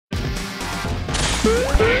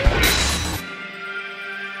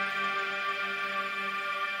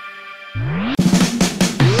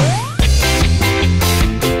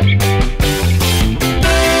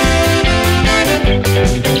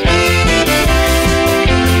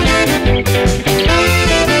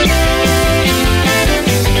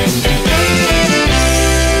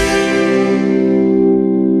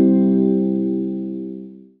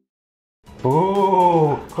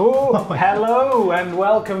Hello and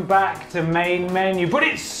welcome back to Main Menu, but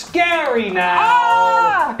it's scary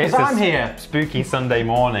now! It's I'm here. Spooky Sunday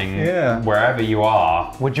morning, wherever you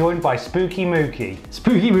are. We're joined by Spooky Mookie.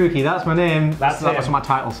 Spooky Mookie, that's my name. That's what my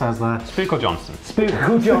title says there. Spookle Johnson.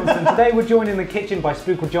 Spookle Johnson. Today we're joined in the kitchen by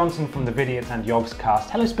Spookle Johnson from the Vidiots and Yogs cast.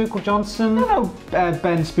 Hello Spookle Johnson. Hello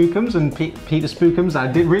Ben Spookums and Peter Spookums.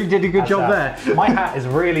 I really did a good job there. My hat is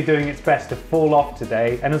really doing its best to fall off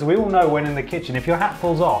today, and as we all know when in the kitchen, if your hat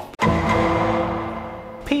falls off...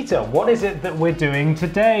 Peter, what is it that we're doing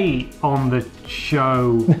today on the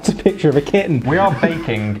show? It's a picture of a kitten. We are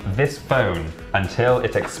baking this phone until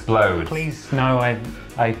it explodes. Please, no,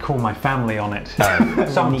 I call my family on it.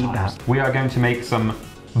 Sometimes. We are going to make some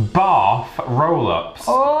Barf roll-ups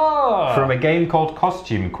from a game called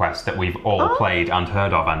Costume Quest that we've all played and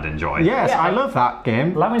heard of and enjoyed. Yes, I love that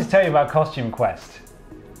game. Allow me to tell you about Costume Quest.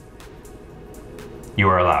 You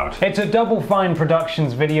are allowed. It's a Double Fine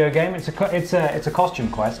Productions video game. It's a costume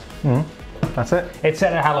quest. That's it. It's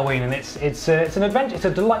set at Halloween, and it's an adventure. It's a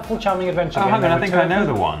delightful, charming adventure game. I think I know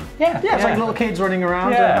the one. Yeah, it's like little kids running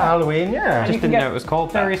around at Halloween. Yeah, I just didn't know it was called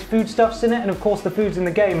that. Various foodstuffs in it, and of course the foods in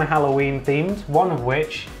the game are Halloween themed. One of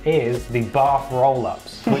which is the Barf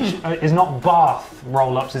roll-ups, which is not bath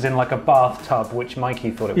roll-ups, as in like a bathtub, which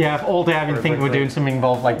Mikey thought it was. Yeah, all day I've been thinking we're doing something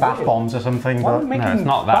involved like bath bombs or something. But no, it's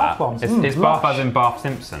not that. Bombs. It's Barf as in Barf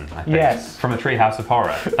Simpson, I think. Yes. From the Treehouse of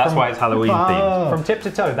Horror. That's why it's Halloween themed. From tip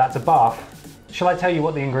to toe, that's a bath. Shall I tell you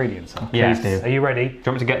what the ingredients are? Yes. Please do. Are you ready? Do you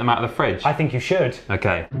want me to get them out of the fridge? I think you should.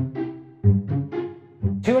 Okay.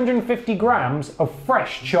 250 grams of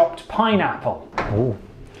fresh chopped pineapple. Ooh.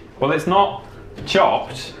 Well, it's not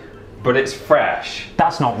chopped, but it's fresh.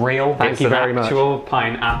 That's not real. Thank you very much. It's an actual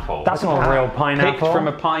pineapple. That's not a real pineapple. Picked from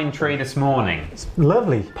a pine tree this morning. It's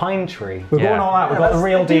lovely. Pine tree. We're going all out. We've got the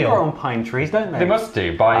real They do deal. grow on pine trees, don't they? They must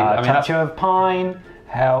do. A touch of pine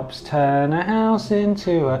helps turn a house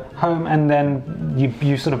into a home, and then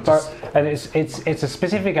you sort of and it's a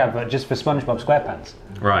specific advert just for SpongeBob SquarePants.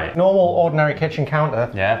 Right. Normal, ordinary kitchen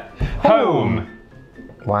counter. Yeah. Home.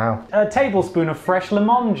 Wow. A tablespoon of fresh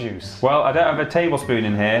lemon juice. Well, I don't have a tablespoon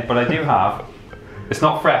in here, but I do have. It's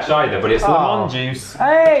not fresh either, but it's lemon juice.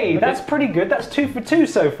 Hey, that's pretty good. That's 2 for 2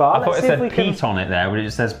 so far. I thought it said Pete on it there, but it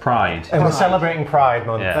just says Pride. And we're celebrating Pride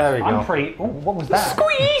Month. Yeah. There we go. I'm pretty. Oh, what was that?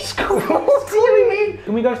 Squeeze!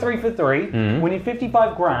 Can we go 3 for 3? We need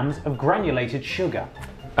 55 grams of granulated sugar.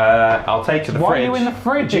 I'll take to the fridge. Why are you in the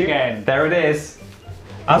fridge again? There it is.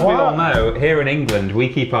 As we all know, here in England, we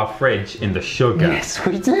keep our fridge in the sugar. Yes,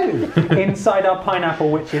 we do. Inside our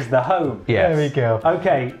pineapple, which is the home. Yes. There we go.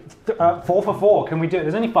 Okay, 4 for 4. Can we do it?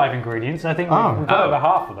 There's only 5 ingredients. I think we've got over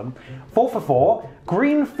half of them. 4 for 4.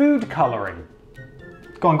 Green food colouring.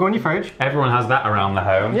 Go on in your fridge. Everyone has that around the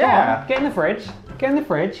home. Yeah. Get in the fridge. Get in the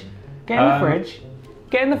fridge. Get in the fridge.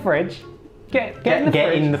 Get in the fridge. Get in the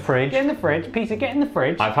fridge. in the fridge. Get in the fridge. Peter, get in the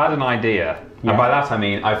fridge. I've had an idea. And by that I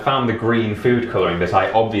mean I've found the green food colouring that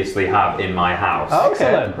I obviously have in my house. Okay.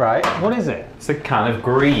 Excellent. Right. What is it? It's a kind of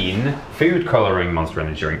green food colouring Monster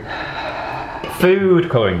Energy drink. Food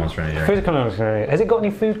colouring Monster Energy drink. Food colouring. Has it got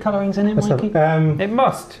any food colourings in it, Mikey? It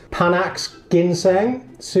must. Panax, ginseng,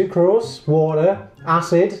 sucrose, water,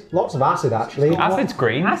 acid. Lots of acid actually. Acid's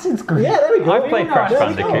green. Acid's green. Yeah, there we go. I've played Crash There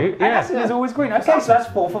we go. Bandicoot. Yeah. Acid is always green. Okay, so that's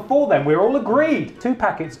 4 for 4 then. We're all agreed. 2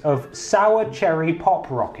 packets of sour cherry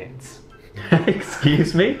pop rockets.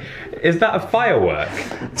 Excuse me? Is that a firework?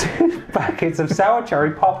 2 packets of sour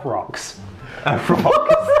cherry pop rocks.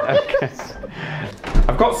 Okay.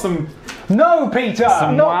 I've got some No, Peter!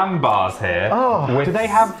 wham bars here. With Do they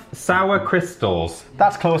have... sour crystals?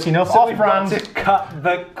 That's close enough. So Off we've got brand. to cut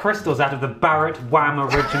the crystals out of the Barrett Wham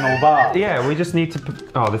original bar. Yeah, we just need to.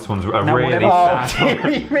 Oh, this one's a Now, really whatever-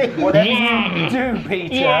 sad. Whatever you do,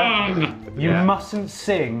 Peter, you Yeah. mustn't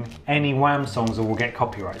sing any Wham songs or we'll get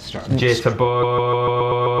copyright strikes.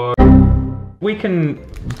 Jitterbug. We can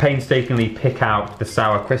painstakingly pick out the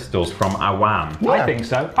sour crystals from our wham. I think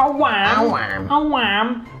so. A wham. A wham. A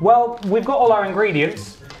wham. Well, we've got all our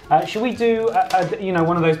ingredients. Should we do,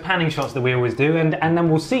 one of those panning shots that we always do, and then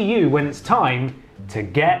we'll see you when it's time to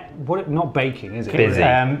get not baking, is it? Busy.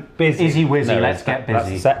 Busy. Izzy Wizzy, No, let's get That's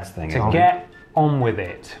busy. a sex thing. To get on with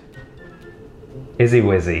it. Izzy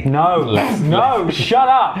Wizzy. No, no, shut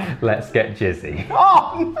up. Let's get jizzy.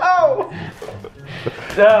 Oh no!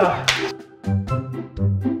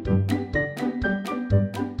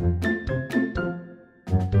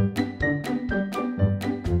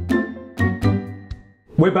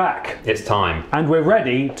 We're back. It's time. And we're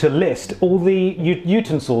ready to list all the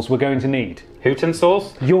utensils we're going to need.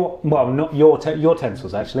 Utensils? Not your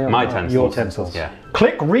utensils, actually. My utensils. Your utensils. Yeah.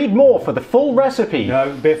 Click read more for the full recipe.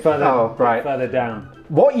 No, a bit further, Oh, right. further down.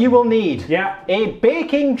 What you will need. Yeah. A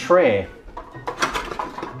baking tray.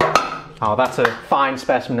 Oh, that's a fine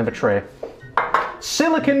specimen of a tray.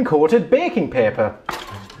 Silicon coated baking paper.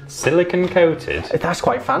 Silicon coated? That's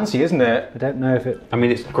quite fancy, isn't it? I don't know if it... I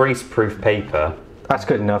mean, it's grease-proof paper. That's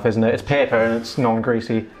good enough, isn't it? It's paper and it's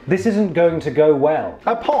non-greasy. This isn't going to go well.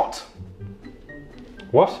 A pot.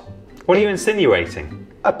 What? What are you insinuating?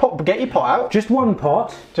 A pot. Get your pot out. Just one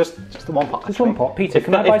pot. Just the one pot. Just one pot. Peter,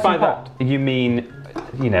 can I buy some pot? You mean,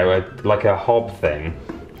 you know, like a hob thing?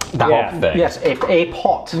 That Yeah. Hob thing? Yes, a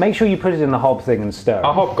pot. Make sure you put it in the hob thing and stir.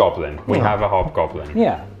 A hobgoblin. We Yeah. have a hobgoblin.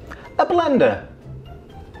 Yeah. A blender.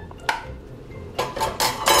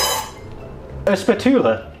 A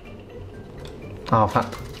spatula. Oh,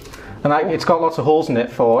 and it's got lots of holes in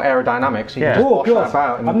it for aerodynamics. So you Yeah. can just Oh, wash God. that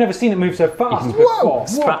about. I've never seen it move so fast. can Whoa!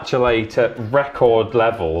 Spatulate at record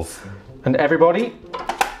levels. And everybody,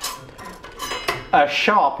 a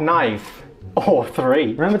sharp knife. Or 3.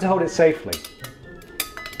 Remember to hold it safely.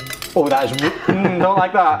 Oh, that is... don't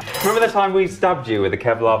like that. Remember the time we stabbed you with a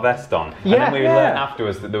Kevlar vest on? And Yeah, then we yeah. learned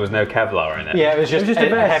afterwards that there was no Kevlar in it. Yeah, it was just a a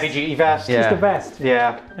vest. heavy-duty vest. Yeah. Just a vest.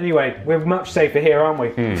 Yeah. Anyway, we're much safer here, aren't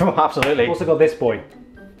we? Oh, absolutely. We've also got this boy.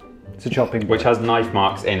 It's a chopping board. Which has knife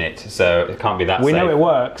marks in it, so it can't be that We safe. know it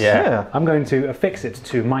works. Yeah. Yeah. I'm going to affix it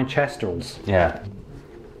to my chestrals. Yeah.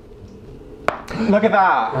 Look at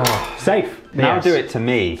that. Safe. Now Yes. do it to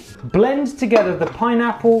me. Blend together the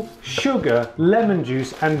pineapple, sugar, lemon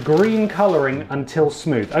juice, and green colouring until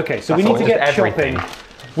smooth. Okay, so we That's need to all, get just everything. chopping.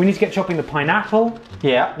 We need to get chopping the pineapple.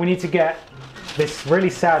 Yeah. We need to get this really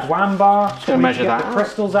sad wham bar. gonna We need measure to get that. the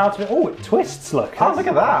crystals out of it. Oh, it twists, look. Oh, look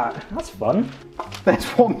at that. That's fun. There's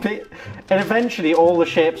one bit. And eventually all the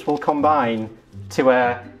shapes will combine to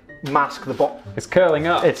mask the bottom. It's curling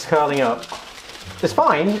up. It's curling up. It's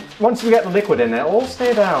fine. Once we get the liquid in, it'll all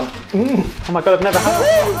stay down. Oh my god, I've never had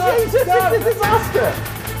it. Jesus, it's a disaster.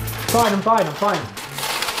 Fine, I'm fine, I'm fine.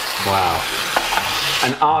 Wow.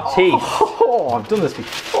 An artiste. Oh, I've done this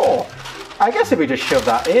before. I guess if we just shove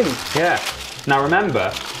that in. Yeah. Now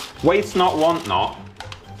remember, waste not, want not.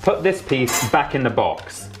 Put this piece back in the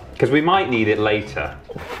box, because we might need it later.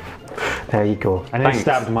 There you go. And then Thanks.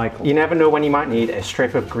 stabbed Michael. You never know when you might need a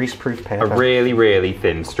strip of greaseproof paper. A really, really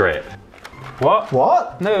thin strip. What?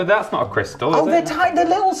 What? No, that's not a crystal, Oh, is they're it? tiny, they're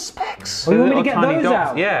little specks. Oh, you want me to Little get tiny those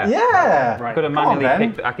dots. out? Yeah. Yeah. Right. Got to Come on, manually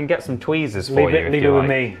then. pick. I can get some tweezers for Leave you. it- if leave you it with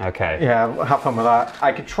like. me. Okay. Yeah, have fun with that.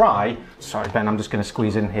 I could try. Sorry, Ben, I'm just going to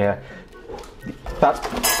squeeze in here. That's...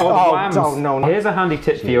 Oh, whams. oh no. Here's a handy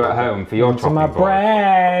tip for you at home for your To chopping my board.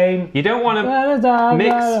 brain. You don't want to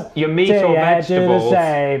mix your meat or vegetables.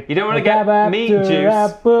 You don't want to get meat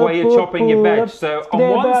juice while you're chopping your veg. So on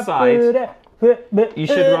one side, you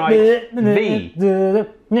should write V.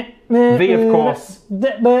 V, of course,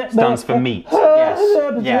 stands for meat. Yes.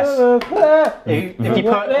 Yes. If you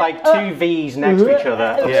put like 2 V's next to each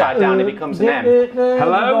other upside down, it becomes an M.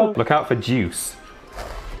 Hello? Look out for juice.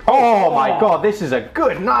 Oh my god, this is a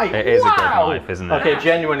good knife. It is a good Wow. knife, isn't it? Okay,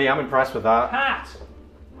 genuinely, I'm impressed with that. Hat.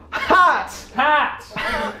 Hat! Hat.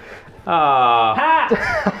 Ah. Hat.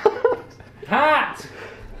 Hat.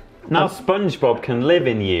 Now SpongeBob can live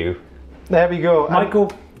in you. There we go.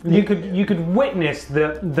 Michael, you could witness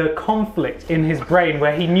the conflict in his brain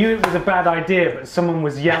where he knew it was a bad idea, but someone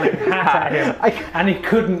was yelling hat at him, and he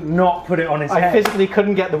couldn't not put it on his I head. physically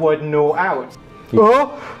couldn't get the word no out.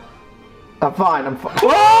 Oh! I'm fine, I'm fine.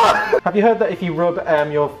 Oh! Have you heard that if you rub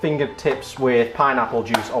your fingertips with pineapple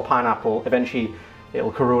juice or pineapple, eventually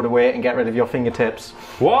it'll corrode away and get rid of your fingertips?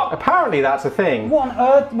 What? Apparently that's a thing. What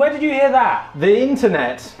on earth? Where did you hear that? The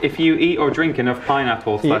internet. If you eat or drink enough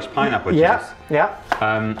pineapple / pineapple juice, Yeah,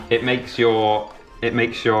 yeah. it makes your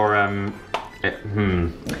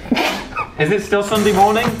Is it still Sunday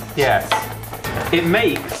morning? Yes. It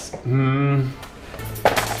makes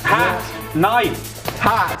hat, knife.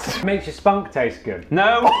 Hat. Makes your spunk taste good.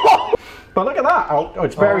 No. But look at that. Oh,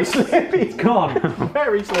 it's very slippy. It's gone.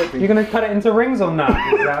 Very slippy. You're gonna cut it into rings or not?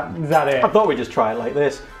 Is that it? I thought we'd just try it like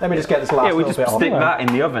this. Let me just get this last Yeah, we little just bit off. stick that in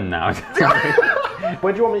the oven now.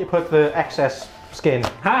 Where do you want me to put the excess skin?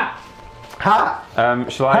 Hat. Hat.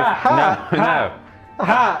 Shall I? Hat. No, Hat. no.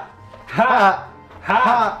 Hat. Hat.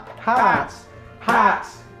 Hat. Hat. Hat.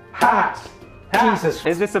 Hat. Jesus.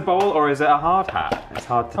 Is this a bowl or is it a hard hat? It's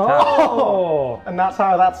hard to tell. Oh! And that's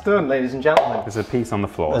how that's done, ladies and gentlemen. There's a piece on the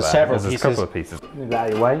floor There's there. several There's pieces. a couple of pieces. Move that out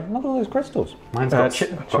of your way. Look at all those crystals. Mine's got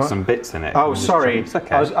some bits in it. Oh, sorry. It's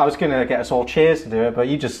okay. I was going to get us all cheers to do it, but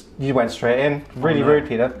you went straight in. Really rude,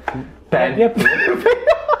 Peter. Ben. Yep.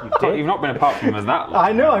 You've not been apart from us that long.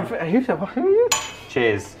 I know. Who are you?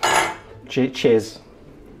 Cheers. Cheers.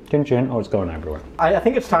 Chin chin. Oh, it's going everywhere. I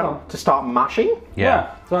think it's time to start mashing.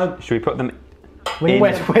 Yeah. So Should we put them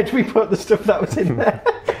Where do we put the stuff that was in there?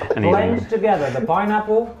 blend together the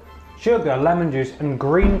pineapple, sugar, lemon juice, and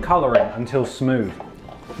green colouring until smooth.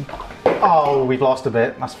 Oh, we've lost a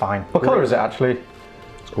bit. That's fine. What colour is it actually?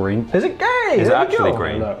 It's green. Is it gay? Is it actually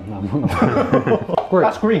green? Look, no. Green.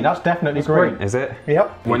 That's green. That's definitely green. Is it?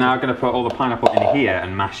 Yep. We're now going to put all the pineapple in here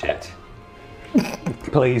and mash it.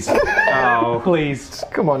 Please. Oh. Please.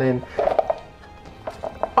 Come on in.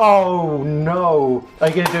 Oh no. Are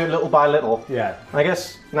you going to do it little by little? Yeah. I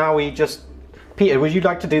guess now we just... Peter, would you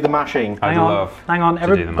like to do the mashing? I'd love Hang on. to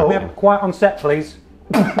do the Can we mashing. have quiet on set, please?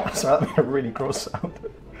 Sorry, that made a really gross sound.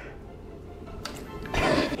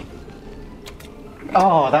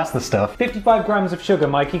 Oh, that's the stuff. 55 grams of sugar,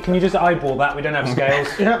 Mikey. Can you just eyeball that? We don't have scales.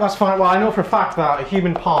 Yeah, that's fine. Well, I know for a fact that a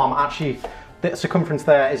human palm actually, the circumference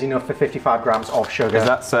there is enough for 55 grams of sugar. Is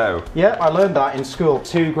that so? Yeah, I learned that in school.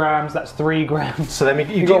 2 grams. That's 3 grams. So then we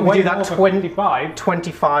You do way that more for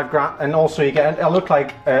 25 grams, and also you get. I look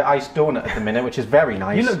like iced donut at the minute, which is very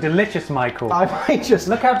nice. You look delicious, Michael. I might just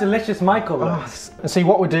Look how delicious Michael looks. and see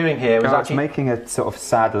what we're doing here is Oh, it's actually. making a sort of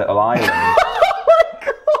sad little island.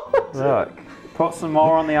 Look. Put some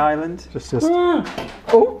more on the island. Just. Oh,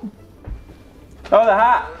 Oh, the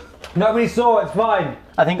hat! Nobody saw it. It's fine.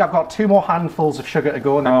 I think I've got 2 more handfuls of sugar to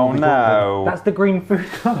go. And then Oh we'll be done. no. That's the green food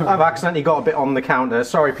colour. I've accidentally got a bit on the counter.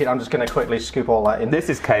 Sorry, Pete. I'm just going to quickly scoop all that in. This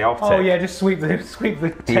is chaotic. Oh yeah, just sweep the table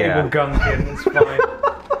Yeah. gunk in. It's fine.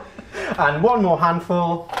 And 1 more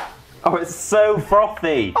handful. Oh, it's so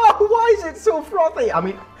frothy. Oh, why is it so frothy? I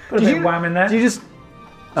mean, Put a bit of wham in there. Do you just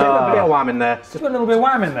take a bit of wham in there? Put a little bit of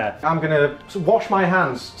wham in there. I'm gonna wash my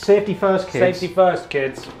hands. Safety first, kids. Safety first,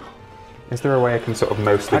 kids. Is there a way I can sort of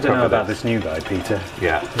mostly cover this new guy, Peter.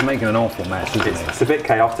 Yeah. He's making an awful mess, isn't he? It's a bit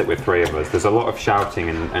chaotic with 3 of us. There's a lot of shouting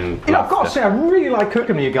and You know, I've got to laughter. say, I really like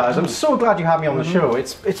cooking with you guys. I'm so glad you had me on the show.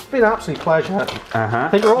 It's been an absolute pleasure. I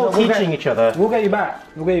think we're all teaching each other. We'll get you back.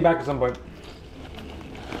 We'll get you back at some point.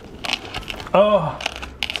 Oh.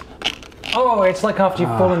 Oh, it's like after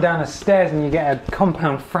you've fallen down the stairs and you get a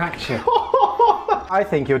compound fracture. I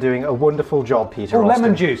think you're doing a wonderful job, Peter. Oh, Austin.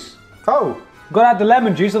 lemon juice. Oh, Gotta add the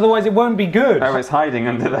lemon juice, otherwise it won't be good. Oh, it's hiding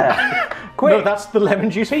under there. Quick, no, that's the lemon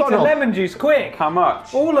juice Peter, funnel. lemon juice, quick. How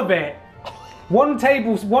much? All of it. 1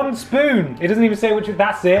 spoon. It doesn't even say which.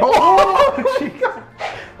 That's it. Well,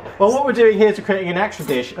 what we're doing here is creating an extra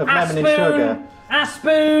dish of lemon and sugar. A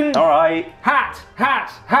spoon. All right. Hat.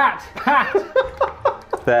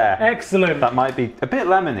 There. Excellent. That might be a bit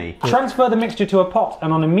lemony. Transfer the mixture to a pot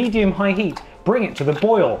and on a medium-high heat, bring it to the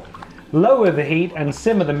boil. Lower the heat and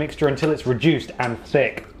simmer the mixture until it's reduced and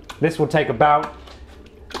thick. This will take about...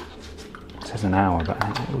 It says an hour, but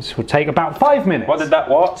this will take about 5 minutes.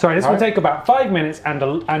 What? Sorry, this will take about 5 minutes and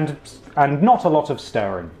not a lot of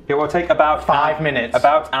stirring. It will take about 5 minutes.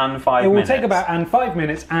 About 5 It will minutes. take about 5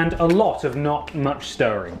 minutes and a lot of not much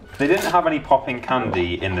stirring. They didn't have any popping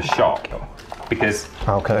candy in the shop because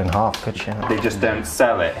I'll cut it in half, good shit. they just don't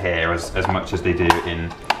sell it here as much as they do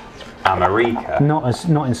in America. Not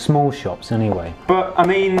in small shops anyway. But I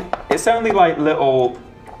mean, it's only like little.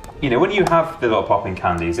 You know, when you have the little popping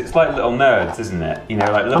candies, it's like little nerds, isn't it? You know,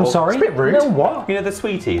 like little. I'm sorry? It's a bit rude. No, what? You know, the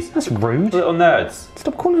sweeties. That's rude. Little nerds.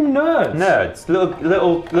 Stop calling them nerds. Nerds. Little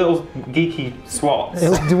geeky swats.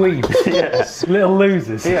 Little dweebs. Yeah. Little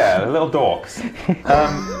losers. Yeah, little dorks.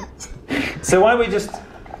 So why don't we just?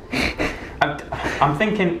 I'm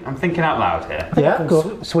thinking out loud here. Yeah,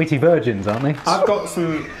 go. Sweetie virgins, aren't they? I've got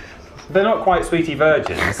some. They're not quite sweetie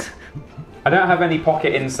virgins. I don't have any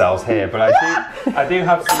pocket incels here, but I do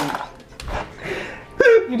have some.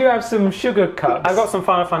 You do have some sugar cups. I've got some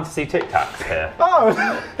Final Fantasy Tic Tacs here.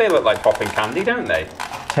 Oh, They look like popping candy, don't they?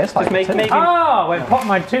 tastes like Make, it. maybe. Oh, wait, pop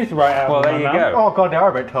my tooth right out. Well, of there my you mouth. go. Oh god, they are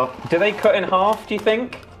a bit tough. Do they cut in half? Do you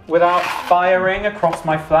think, without firing across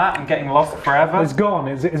my flat and getting lost forever? It's gone.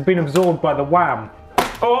 It's been absorbed by the wham.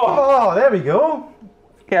 Oh, Oh, there we go.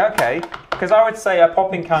 yeah, okay. Because I would say a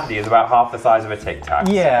popping candy is about half the size of a Tic Tac.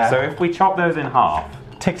 Yeah. So if we chop those in half.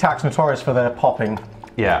 Tic Tacs notorious for their popping.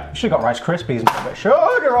 Yeah. Should have got Rice Krispies and put a bit of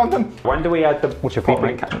sugar on them. When do we add the your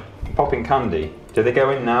popping candy? Do they go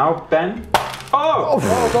in now, Ben? Oh!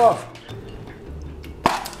 Oh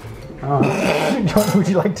god. Would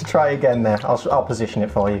you like to try again there? I'll position it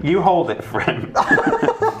for you. You hold it, friend.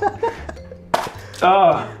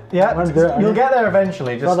 Oh. Yeah, you'll get there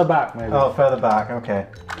eventually. Just... Further back, maybe. Oh, further back, okay.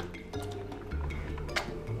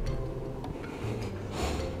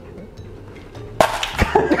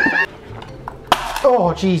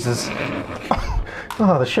 Oh, Jesus.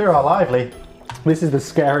 Oh, they sure are lively. This is the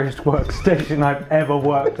scariest workstation I've ever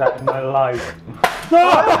worked at in my life.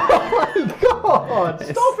 Oh my God!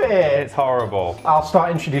 Stop it! It's horrible. I'll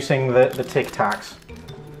start introducing the Tic Tacs.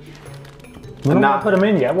 We're not put them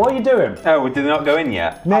in yet. What are you doing? Oh, did they not go in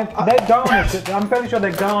yet? They're garnished. I'm fairly sure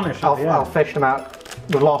they're garnished. I'll fish them out.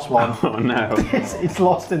 We lost one. Oh no. It's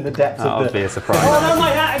lost in the depths of the... That'll be a surprise. Oh no,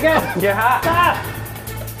 my hat again! Your hat! Ah!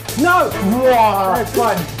 No! Wow. That's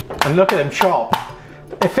fine. And look at them chop.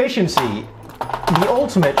 Efficiency. The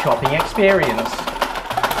ultimate chopping experience.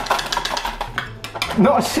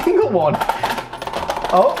 Not a single one.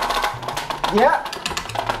 Oh. Yeah.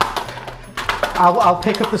 I'll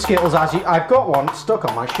pick up the Skittles as you... I've got one stuck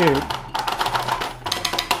on my shoe.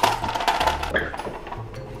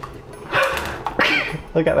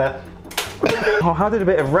 Look at that. Oh, how did a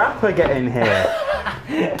bit of wrapper get in here?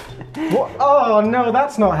 What? Oh no,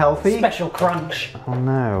 that's not healthy. Special crunch. Oh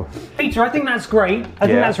no. Peter, I think that's great. I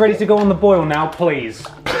think that's ready to go on the boil now, please.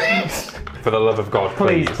 For the love of God,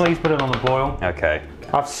 please. Please put it on the boil. Okay.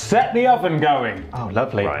 I've set the oven going. Oh,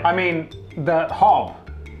 lovely. Right. I mean, the hob.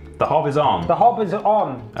 The hob is on. The hob is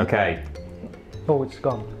on. Okay. Oh, it's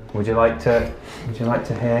gone. Would you like to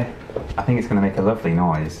hear? I think it's going to make a lovely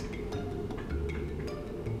noise.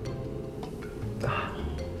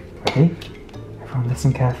 Ready? Everyone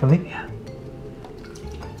listen carefully. Yeah.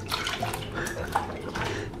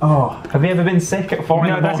 Oh, have you ever been sick at 4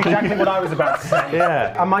 in the morning? No, that's exactly what I was about to say.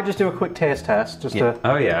 Yeah. I might just do a quick taste test, just to...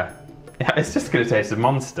 Oh yeah. Yeah, it's just going to taste a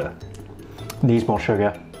monster. Needs more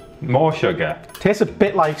sugar. More sugar. Tastes a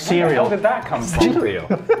bit like cereal. Where the hell did that come from? Cereal.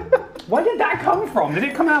 Where did that come from? Did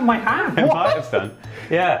it come out of my hand? It might have done.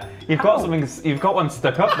 Yeah, you've got something. You've got one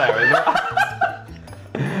stuck up there. Isn't it?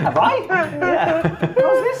 Have I? Yeah.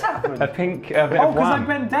 How's this happened? A pink bit of because I wham.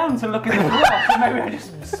 bent down to look at the glass, and maybe I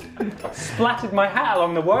just splattered my hat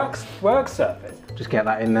along the work surface. Just get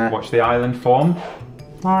that in there. Watch the island form.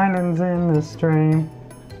 Islands in the stream,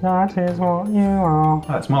 that is what you are.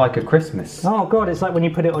 Oh, it's more like a Christmas. Oh God, it's like when you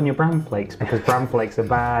put it on your bran flakes because bran flakes are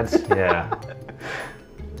bad. Yeah.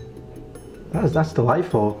 That's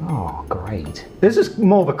delightful. Oh, great. This is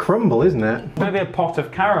more of a crumble, isn't it? Maybe a pot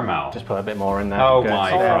of caramel. Just put a bit more in there. Oh Good.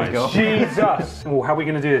 my There we Christ. go. Jesus. Oh, how are we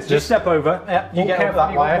going to do this? Just step over. Yeah, you get over careful,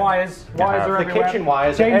 that wire. Wires are The everywhere. kitchen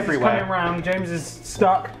wires are James everywhere. is coming round. James is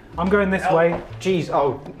stuck. I'm going this way. Jeez,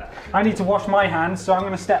 oh. I need to wash my hands, so I'm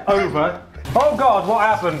going to step over. Oh God, what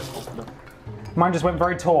happened? Mine just went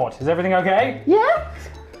very taut. Is everything okay? Yeah.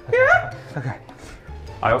 Yeah. Okay.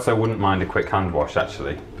 I also wouldn't mind a quick hand wash,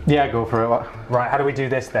 actually. Yeah, go for it. Right, how do we do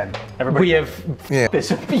this then? Everybody, We have... Yeah. This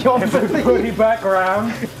is beyond everybody back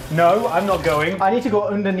around. No, I'm not going. I need to go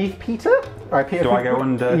underneath Peter. All right, Peter. Do I go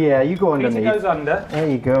under? Yeah, you go underneath. Peter goes under. There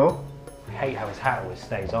you go. I hate how his hat always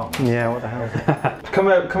stays on. Yeah, what the hell? Come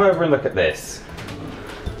over and look at this.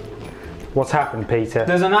 What's happened, Peter?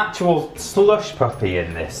 There's an actual slush puppy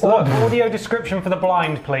in this. Look. Audio description for the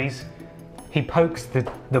blind, please. He pokes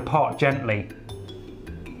the pot gently.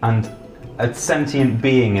 And a sentient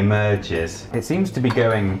being emerges. It seems to be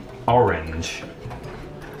going orange.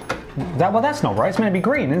 Well, that's not right. It's meant to be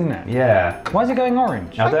green, isn't it? Yeah. Why is it going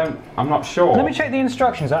orange? I'm not sure. Let me check the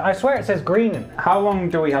instructions. I swear it says green in there. How long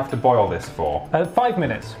do we have to boil this for? 5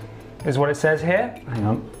 minutes is what it says here. Hang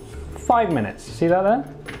on. 5 minutes. See that there?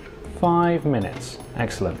 5 minutes.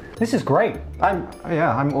 Excellent. This is great. I'm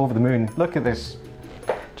over the moon. Look at this.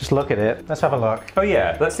 Just look at it. Let's have a look. Oh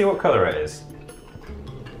yeah, let's see what colour it is.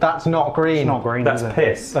 That's not green. It's not green, That's is it?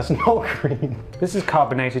 piss. That's not green. This is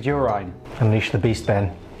carbonated urine. Unleash the beast,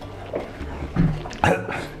 Ben.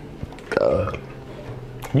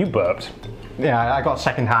 You burped. Yeah, I got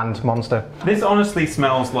second-hand monster. This honestly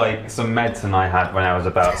smells like some medicine I had when I was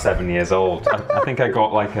about 7 years old. I think I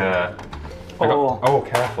got like a... Oh,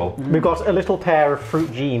 careful. We've got a little pair of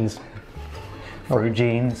fruit jeans. Fruit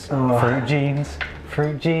jeans. Fruit jeans.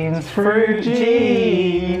 Fruit jeans. Fruit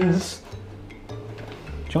jeans.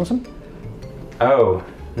 Johnson? Oh,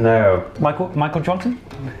 no. Michael Johnson?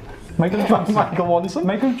 Michael Johnson. Michael Johnson?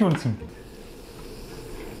 Michael Johnson.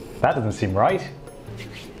 That doesn't seem right.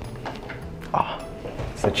 Ah,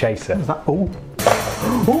 it's a chaser. Is that? Oh.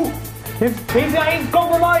 Ooh! He's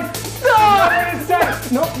compromised! No! No one is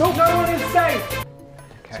safe! No one is safe!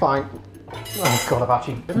 It's fine. Oh God, I've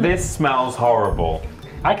actually... This smells horrible.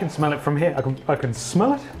 I can smell it from here. I can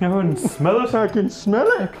smell it. I can smell it. I can smell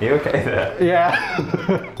it. Are you okay there? Yeah.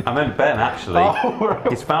 I meant Ben, actually. Oh, right.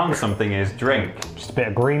 He's found something in his drink. Just a bit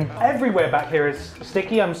of green. Everywhere back here is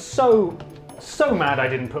sticky. I'm so mad I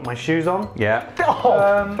didn't put my shoes on. Yeah.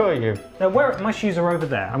 Oh, for you. Where my shoes are over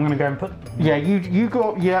there. I'm gonna go and put. Yeah, you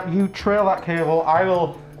go. Yeah, you trail that cable. I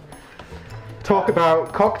will talk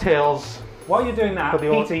about cocktails. While you're doing that,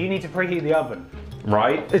 Peter, you need to preheat the oven.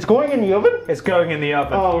 Right. It's going in the oven? It's going in the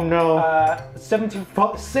oven. Oh no.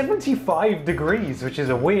 75 degrees, which is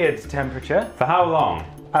a weird temperature. For how long?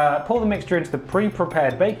 Pour the mixture into the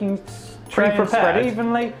pre-prepared baking tray and spread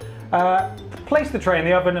evenly. Place the tray in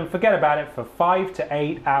the oven and forget about it for 5 to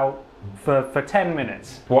 8 out for 10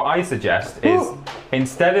 minutes. What I suggest is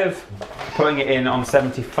instead of putting it in on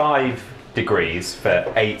 75 degrees for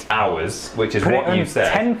 8 hours, which is what you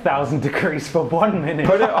said, 10,000 degrees for 1 minute.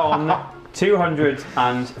 put it on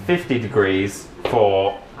 250 degrees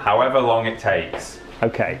for however long it takes.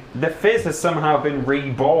 Okay. The fizz has somehow been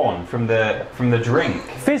reborn from the drink.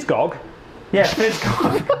 Fizzgog? Yeah,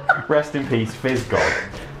 Fizzgog. Rest in peace, Fizzgog.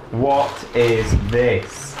 What is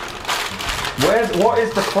this? What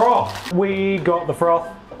is the froth? We got the froth.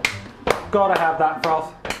 Gotta have that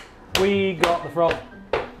froth. We got the froth.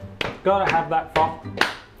 Gotta have that froth.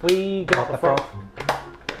 We got the froth.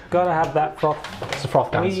 Gotta have that froth. It's a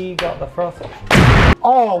froth dance. We got the froth.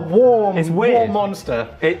 Oh, warm. It's weird. Warm monster.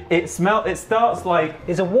 It starts like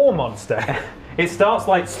It's a war monster. it starts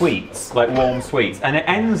like sweets, like warm sweets, and it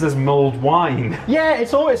ends as mulled wine. Yeah,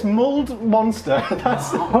 it's mulled monster. That's.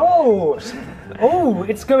 Oh,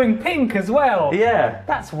 it's going pink as well. Yeah.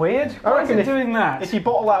 That's weird. Why is it doing that? If you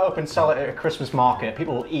bottle that up and sell it at a Christmas market,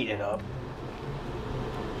 people will eat it up.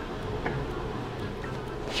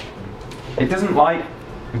 It doesn't like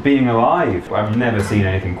being alive. I've never seen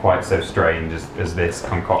anything quite so strange as this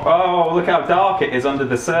concoction. Oh, look how dark it is under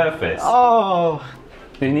the surface. Oh.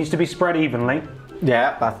 It needs to be spread evenly.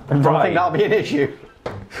 Yeah, I don't think that'll be an issue.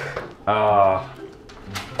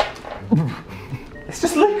 It's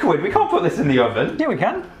just liquid. We can't put this in the oven. Yeah, we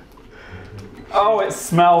can. Oh, it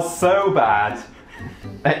smells so bad.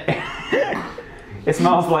 It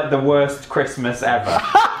smells like the worst Christmas ever.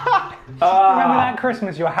 Remember that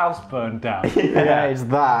Christmas your house burned down? Yeah, it's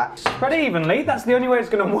that. Spread it evenly. That's the only way it's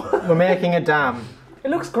going to work. We're making a dam.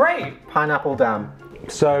 It looks great. Pineapple dam.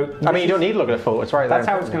 So I mean, you don't need to look at a photo. It's right there. that's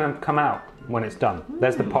how it's going to come out when it's done.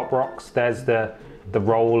 There's the pop rocks. There's the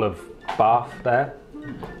roll of Barf there.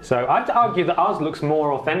 So I'd argue that ours looks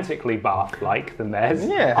more authentically Barf-like than theirs.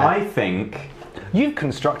 Yeah. I think. You've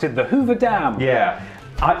constructed the Hoover Dam. Yeah.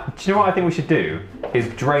 Do you know what I think we should do? Is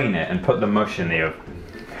drain it and put the mush in the oven.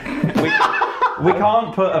 We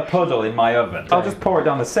can't put a puddle in my oven. I'll just pour it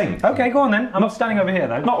down the sink. Okay, go on then. I'm not standing over here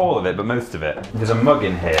though. Not all of it, but most of it. There's a mug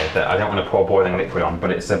in here that I don't want to pour boiling liquid on, but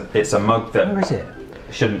it's a mug that Where is it?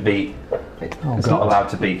 shouldn't be. It's not allowed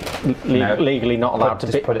to be. Legally not allowed to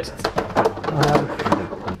be. Just put it.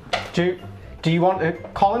 Do you want a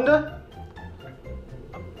colander?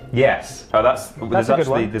 Yes. Oh, there's a good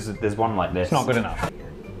actually one. there's one like this. It's not good enough.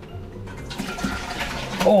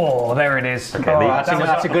 Oh, there it is. Okay,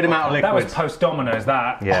 That's a good amount of liquid. That was post-Domino's,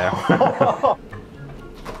 that. Yeah.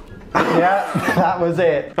 Yeah, that was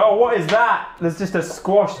it. Oh, what is that? There's just a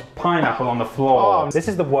squashed pineapple on the floor. This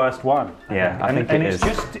is the worst one. Yeah, I think it is.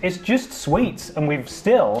 It's just sweets, and we've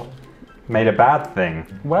still. Made a bad thing.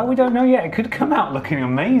 Well, we don't know yet. It could come out looking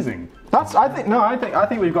amazing. I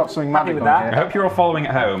think we've got something magic with on that. I here. hope you're all following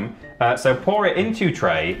at home. So pour it into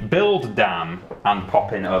tray, build dam, and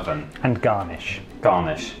pop in oven. And garnish.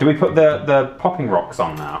 Garnish. Do we put the popping rocks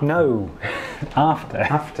on now? No. After.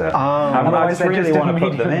 After. I Otherwise just they're really just want to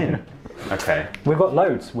put them medium. in. Okay. We've got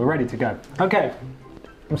loads. We're ready to go. Okay.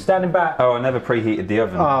 I'm standing back. Oh, I never preheated the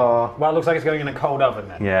oven. Oh. Well, it looks like it's going in a cold oven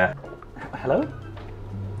then. Yeah. Hello?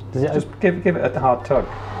 Does it Just give it a hard tug.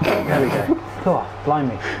 There we go. Oh,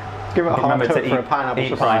 blimey. Give it a hard Remember tug to for a pineapple eat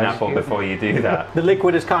surprise. pineapple before you do that. The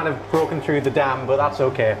liquid has kind of broken through the dam, but that's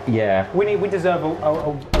okay. Yeah. We deserve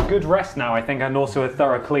a good rest now, I think, and also a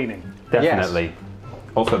thorough cleaning. Definitely.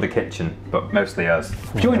 Also the kitchen, but mostly us.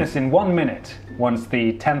 Join us in 1 minute once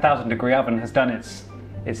the 10,000 degree oven has done its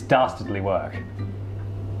dastardly work.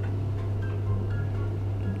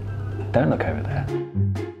 Don't look over there.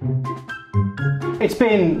 It's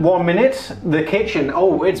been 1 minute. The kitchen,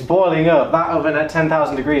 it's boiling up. That oven at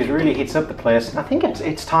 10,000 degrees really heats up the place. I think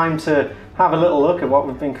it's time to have a little look at what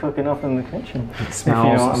we've been cooking up in the kitchen. It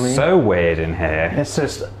smells so weird in here. It's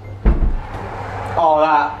just... Oh,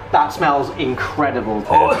 that smells incredible.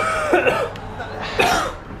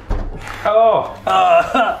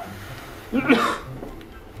 Oh!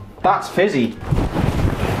 That's fizzy.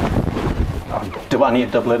 Do I need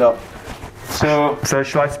to double it up? So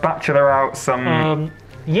shall I spatula out some?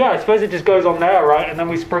 Yeah, I suppose it just goes on there, right? And then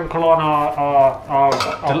we sprinkle on our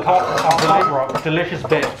pop rock. Delicious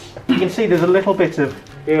bits. You can see there's a little bit of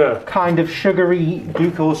kind of sugary,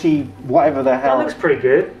 glucosey, whatever the hell. That looks pretty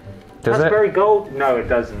good. Does That's it? very gold. No, it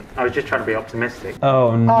doesn't. I was just trying to be optimistic.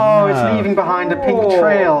 Oh no! Oh, it's leaving behind a pink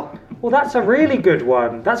trail. Well, that's a really good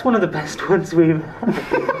one. That's one of the best ones we've.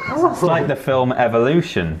 It's like the film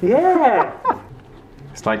Evolution. Yeah.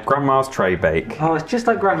 It's like Grandma's tray bake. Oh, it's just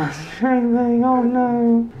like Grandma's tray bake. Oh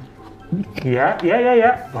no.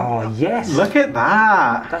 Yeah. Oh yes. Look at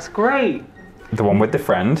that. That's great. The one with the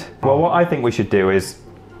friend. Well, what I think we should do is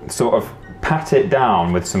sort of pat it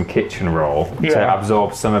down with some kitchen roll to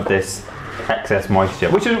absorb some of this excess moisture,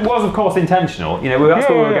 which was of course intentional. You know, that's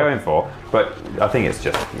what we were going for. But I think it's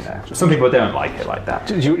just, you know, some people don't like it like that.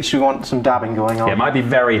 Should we want some dabbing going on? Yeah, it might be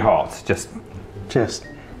very hot. Just.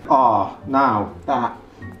 Oh, now that.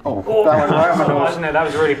 Oh, that went right on my nose. Wasn't it? That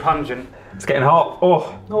was really pungent. It's getting hot.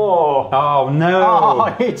 Oh no.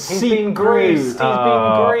 Oh, He's been greased. He's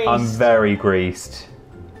been greased. I'm very greased.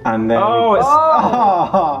 And then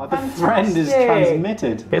the friend is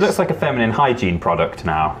transmitted. It looks like a feminine hygiene product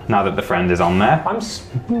now that the friend is on there.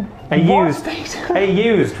 A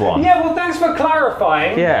used one. Yeah, well, thanks for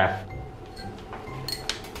clarifying. Yeah.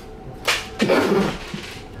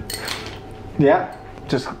 Yeah,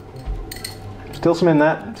 just still some in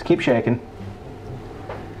there. Just keep shaking.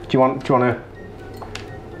 Do you want to?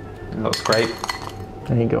 It looks great.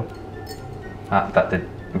 There you go. That did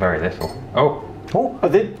very little. Oh, are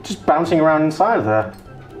they just bouncing around inside of there?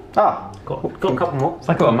 Ah, Got a couple more. it's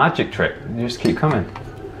like a little magic trick. You just keep coming.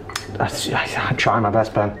 I try my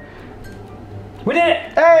best, Ben. We did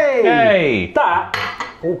it! Hey! That.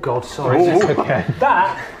 Oh God, sorry. It's okay.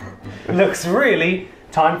 That looks really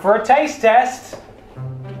time for a taste test.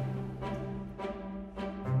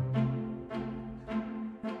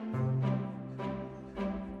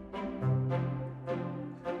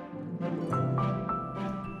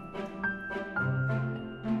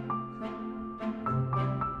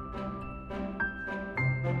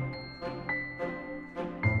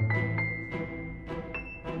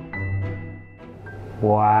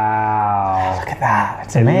 Wow. Look at that.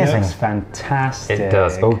 It's amazing. It looks fantastic. It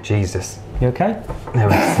does. Oh Jesus. You okay? No,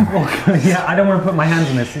 it's... Yeah, I don't want to put my hands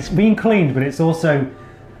on this. It's being cleaned, but it's also...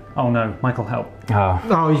 Oh no, Michael, help.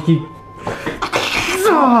 Oh, you keep...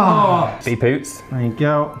 B Poots. There you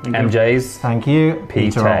go. MJ's. Thank you.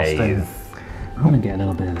 Peter Austin. I'm going to get a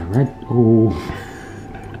little bit of the red. Ooh.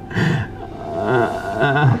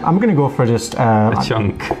 I'm going to go for just... A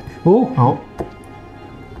chunk. Oh.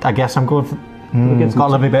 I guess I'm going for... It's got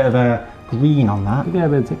a lovely bit of a green on that. Yeah, a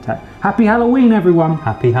bit of Tic Tac. Happy Halloween, everyone.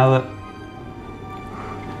 Happy Halloween.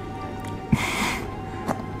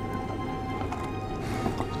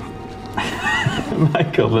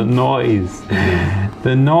 Michael, the noise.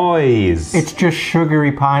 The noise. It's just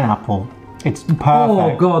sugary pineapple. It's perfect.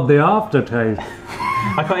 Oh God, the aftertaste.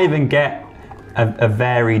 I can't even get a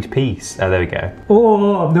varied piece. Oh, there we go.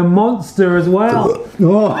 Oh, the monster as well.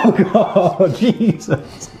 Oh God,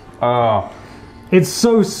 Jesus. Oh. It's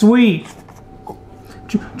so sweet.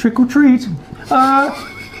 Trick or treat.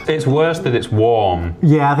 It's worse that it's warm.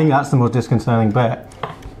 Yeah, I think that's the most disconcerting bit.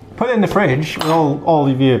 Put it in the fridge with all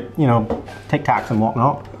of your, Tic Tacs and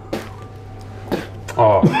whatnot.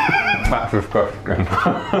 Oh, that's disgusting.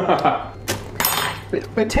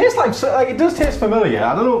 It tastes like it does taste familiar.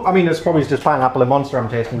 I don't know. I mean, it's probably just pineapple and monster I'm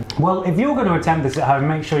tasting. Well, if you're going to attempt this at home,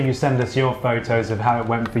 make sure you send us your photos of how it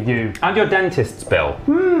went for you. And your dentist's bill.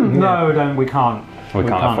 No, don't. We can't. We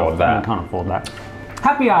can't afford that. We can't afford that.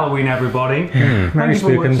 Happy Halloween, everybody. Thank you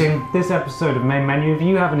for watching this episode of Main Menu. If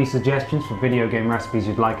you have any suggestions for video game recipes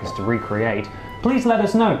you'd like us to recreate, please let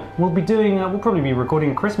us know. We'll probably be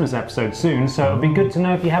recording a Christmas episode soon, so it'll be good to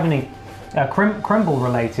know if you have any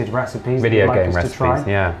crumble-related recipes Video that you'd like game us recipes, to try.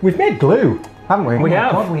 yeah. We've made glue, haven't we? We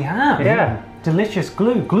have. God, we have. Yeah. Delicious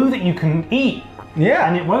glue. Glue that you can eat. Yeah.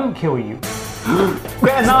 And it won't kill you.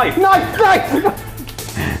 Get a knife! Knife!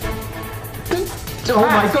 Oh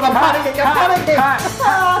my God, I'm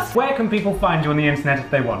panicking! Where can people find you on the internet if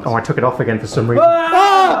they want? Oh, I took it off again for some reason.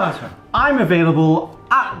 I'm available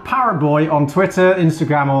at Paraboy on Twitter,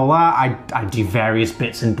 Instagram, all that. I do various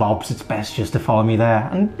bits and bobs. It's best just to follow me there.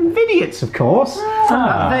 And Vidiots, of course.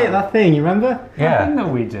 That thing, you remember? Yeah. I think that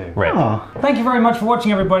we do. Right. Oh. Thank you very much for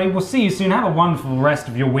watching, everybody. We'll see you soon. Have a wonderful rest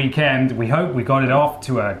of your weekend. We hope we got it off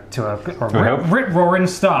to a rip-roaring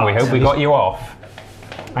start. We hope we got you off.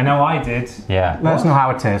 I know I did. Yeah. Let us know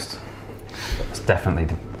how it tastes. It's definitely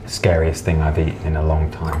the scariest thing I've eaten in a long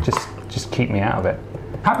time. Just keep me out of it.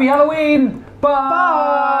 Happy Halloween!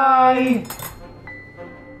 Bye!